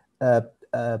even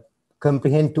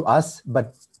comprehend to us,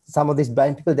 but some of these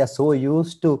blind people, they're so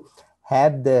used to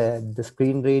have the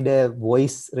screen reader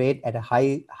voice rate at a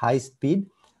high speed.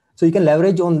 So you can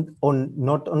leverage on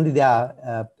not only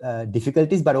their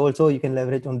difficulties, but also you can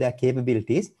leverage on their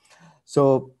capabilities.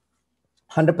 So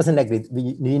 100% agree.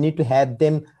 We need to have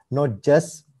them not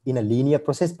just in a linear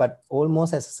process, but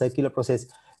almost as a circular process.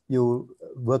 You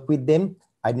work with them,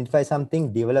 identify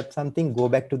something, develop something, go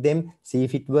back to them, see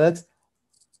if it works,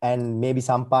 and maybe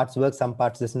some parts work, some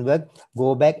parts doesn't work,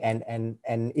 go back, and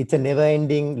it's a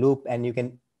never-ending loop, and you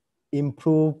can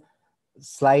improve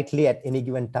slightly at any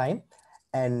given time.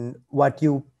 And what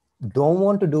you don't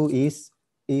want to do is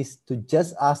to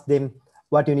just ask them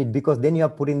what you need, because then you are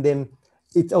putting them,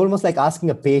 it's almost like asking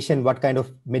a patient what kind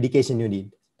of medication you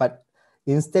need. But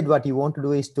instead, what you want to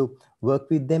do is to work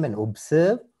with them and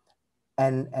observe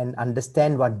and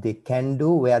understand what they can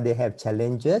do, where they have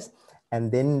challenges,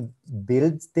 and then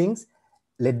build things,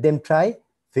 let them try,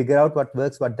 figure out what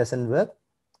works, what doesn't work,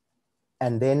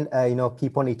 and then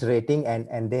keep on iterating,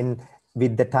 and then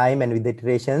with the time and with the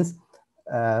iterations,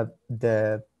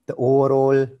 the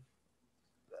overall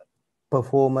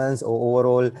performance or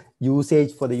overall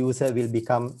usage for the user will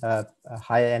become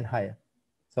higher and higher.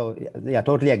 So yeah,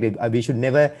 totally agree. We should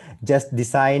never just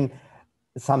design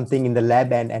something in the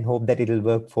lab and hope that it will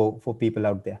work for people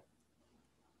out there.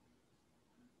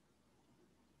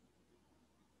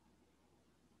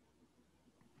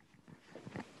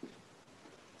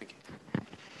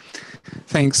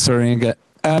 Thanks, Suranga.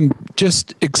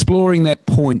 Just exploring that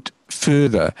point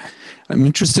further, I'm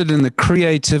interested in the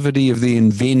creativity of the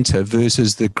inventor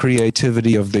versus the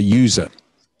creativity of the user.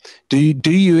 Do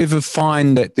you ever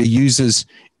find that the users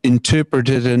interpret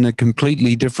it in a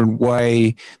completely different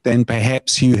way than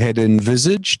perhaps you had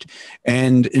envisaged,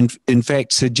 and in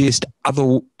fact suggest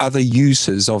other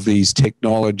uses of these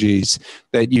technologies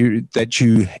that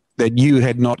you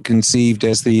had not conceived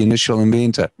as the initial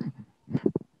inventor?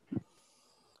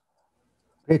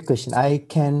 Great question. I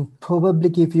can probably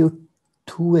give you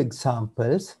 2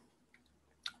 examples.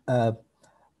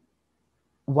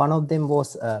 One of them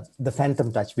was the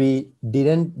phantom touch. We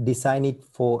didn't design it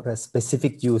for a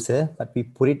specific user, but we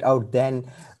put it out then.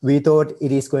 We thought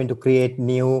it is going to create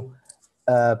new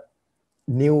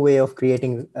way of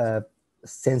creating a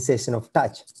sensation of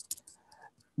touch.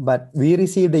 But we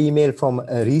received an email from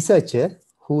a researcher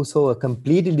who saw a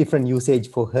completely different usage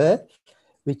for her,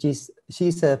 which is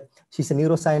she's a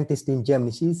neuroscientist in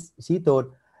Germany. She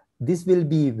thought this will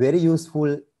be very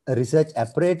useful research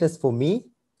apparatus for me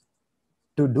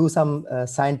to do some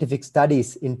scientific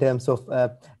studies in terms of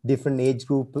different age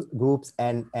groups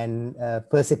and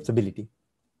perceptibility.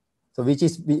 So which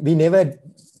is, we never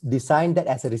designed that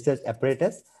as a research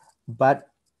apparatus, but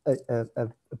a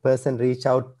person reached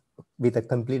out with a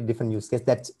completely different use case.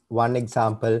 That's one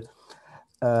example.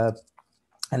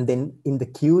 And then in the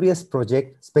curious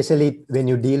project, especially when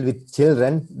you deal with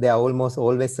children, they are almost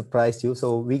always surprised you.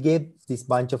 So we gave this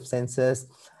bunch of sensors,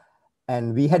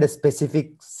 and we had a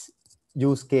specific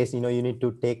use case. You need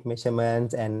to take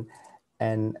measurements and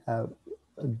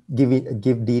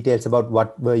give details about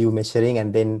what were you measuring,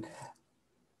 and then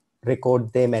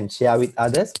record them and share with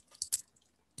others.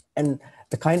 And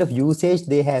the kind of usage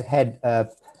they have had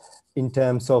in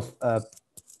terms of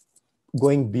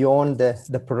going beyond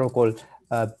the protocol.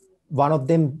 One of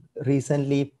them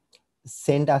recently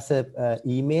sent us a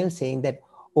email saying that,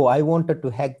 oh, I wanted to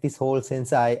hack this whole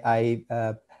sensor. I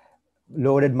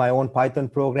loaded my own Python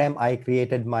program. I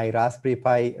created my Raspberry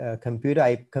Pi computer.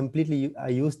 I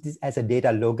used this as a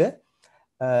data logger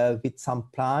with some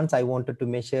plants. I wanted to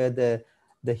measure the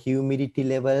humidity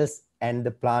levels and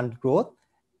the plant growth.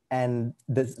 And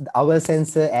our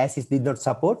sensor as is did not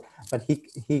support, but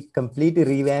he completely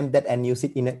revamped that and used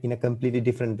it in a completely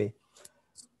different way.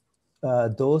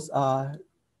 Those are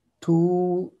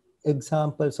two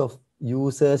examples of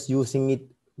users using it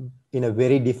in a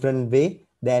very different way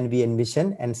than we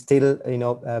envisioned, and still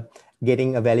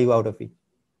getting a value out of it.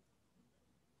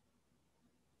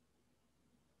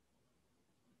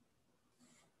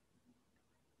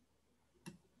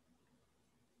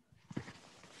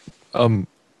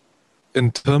 In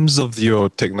terms of your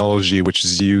technology, which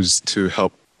is used to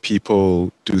help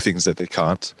people do things that they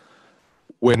can't,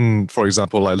 when, for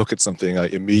example, I look at something, I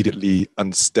immediately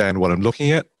understand what I'm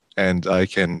looking at, and I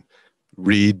can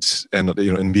read and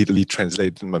immediately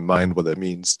translate in my mind what that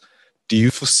means. Do you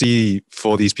foresee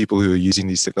for these people who are using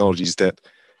these technologies that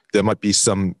there might be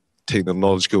some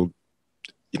technological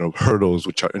hurdles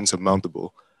which are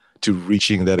insurmountable to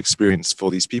reaching that experience for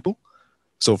these people?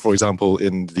 So, for example,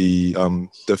 in the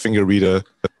finger reader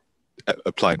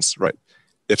appliance, right?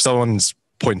 If someone's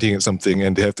pointing at something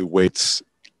and they have to wait,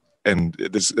 and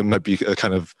it might be a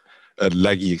kind of a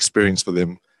laggy experience for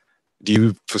them, do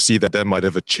you foresee that might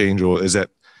have a change, or is that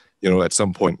at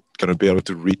some point going to be able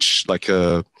to reach like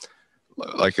my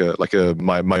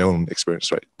own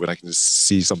experience, right? When I can just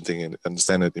see something and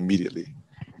understand it immediately.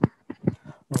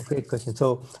 Great question.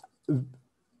 So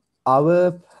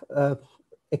our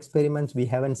experiments, we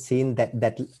haven't seen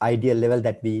that ideal level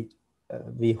that we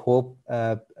hope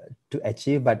to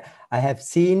achieve, but I have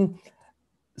seen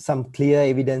some clear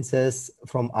evidences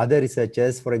from other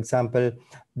researchers. For example,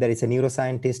 there is a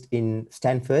neuroscientist in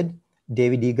Stanford,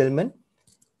 David Eagleman.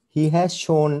 He has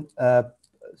shown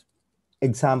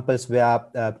examples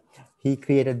where he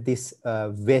created this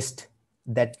vest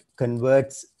that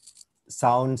converts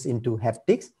sounds into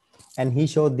haptics. And he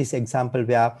showed this example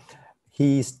where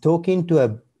he's talking to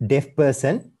a deaf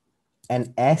person,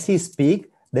 and as he speaks,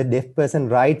 the deaf person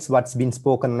writes what's been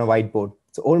spoken on a whiteboard.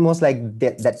 So almost like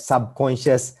that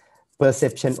subconscious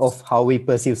perception of how we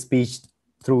perceive speech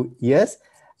through ears,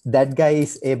 that guy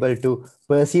is able to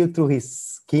perceive through his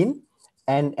skin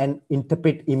and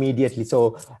interpret immediately.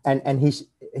 So and he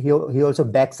also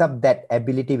backs up that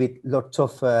ability with lots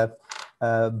of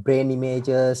brain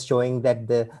images showing that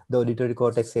the auditory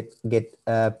cortex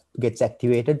gets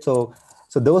activated. So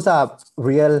those are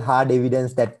real hard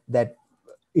evidence that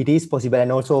it is possible.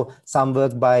 And also some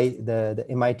work by the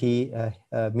MIT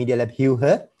Media Lab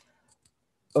Huher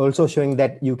also showing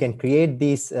that you can create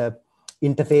these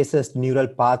interfaces, neural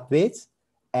pathways,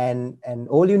 and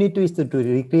all you need to is to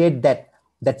recreate that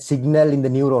signal in the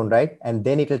neuron, right? And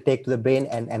then it will take to the brain,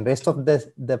 and rest of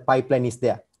the pipeline is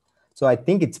there. So I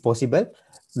think it's possible.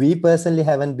 We personally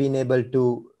haven't been able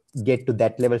to get to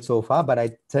that level so far, but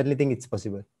I certainly think it's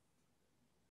possible.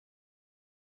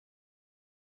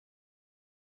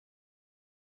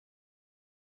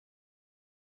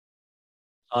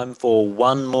 Time for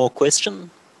one more question.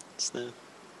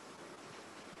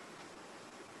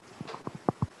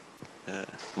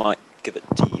 Mike, give it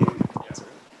to you.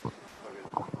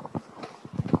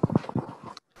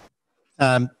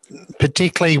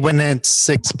 Particularly when it's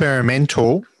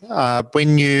experimental,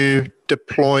 when you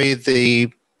deploy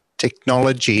the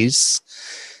technologies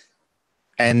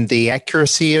and the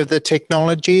accuracy of the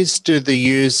technologies, are the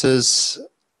users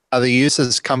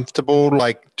comfortable?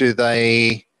 Like, do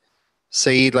they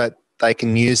see that they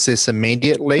can use this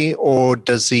immediately, or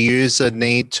does the user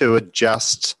need to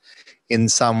adjust in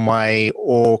some way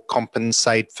or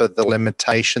compensate for the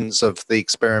limitations of the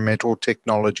experimental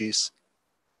technologies?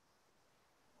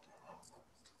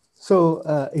 So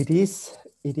it is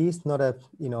not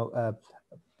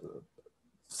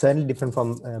certainly different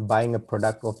from buying a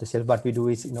product off the shelf. What we do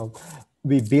is,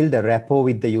 we build a rapport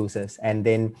with the users, and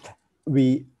then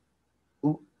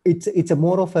it's a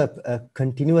more of a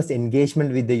continuous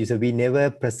engagement with the user. We never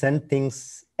present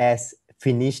things as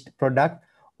finished product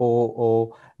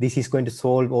or this is going to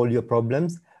solve all your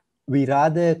problems. We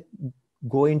rather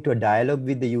go into a dialogue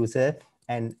with the user,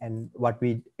 and what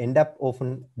we end up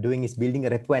often doing is building a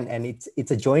rapport, and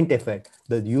it's a joint effort.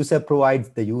 The user provides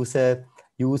the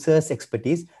user's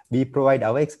expertise, we provide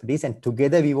our expertise, and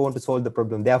together we want to solve the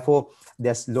problem. Therefore,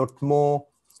 there's a lot more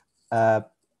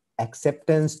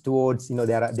acceptance towards,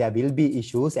 there will be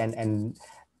issues, and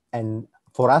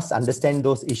for us, understand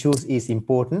those issues is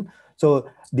important. So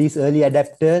these early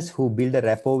adapters who build a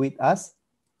rapport with us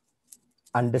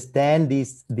understand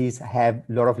these have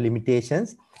a lot of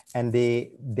limitations, and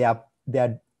they are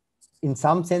in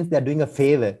some sense they're doing a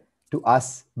favor to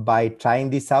us by trying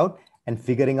this out and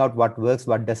figuring out what works,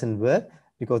 what doesn't work,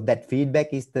 because that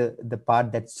feedback is the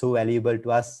part that's so valuable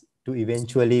to us to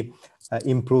eventually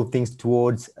improve things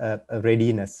towards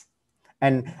readiness.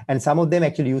 And some of them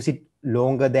actually use it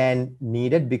longer than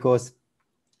needed, because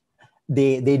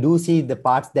they do see the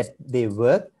parts that they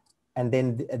work, and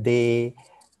then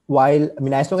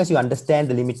as long as you understand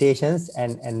the limitations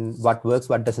and what works,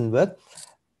 what doesn't work,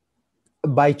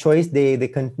 by choice they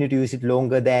continue to use it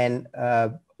longer than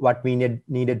what we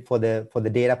needed for the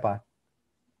data part.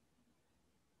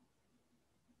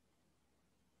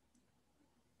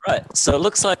 Right, so it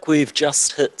looks like we've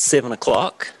just hit 7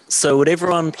 o'clock. So would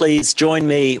everyone please join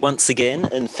me once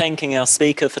again in thanking our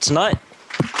speaker for tonight?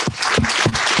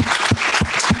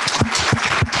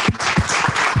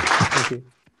 Thank you.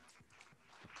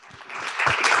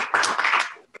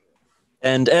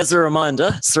 And as a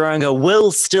reminder, Suranga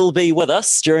will still be with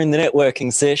us during the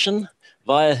networking session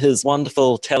via his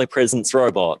wonderful telepresence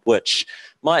robot, which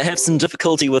might have some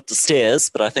difficulty with the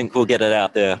stairs, but I think we'll get it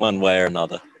out there one way or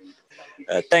another.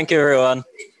 Thank you, everyone.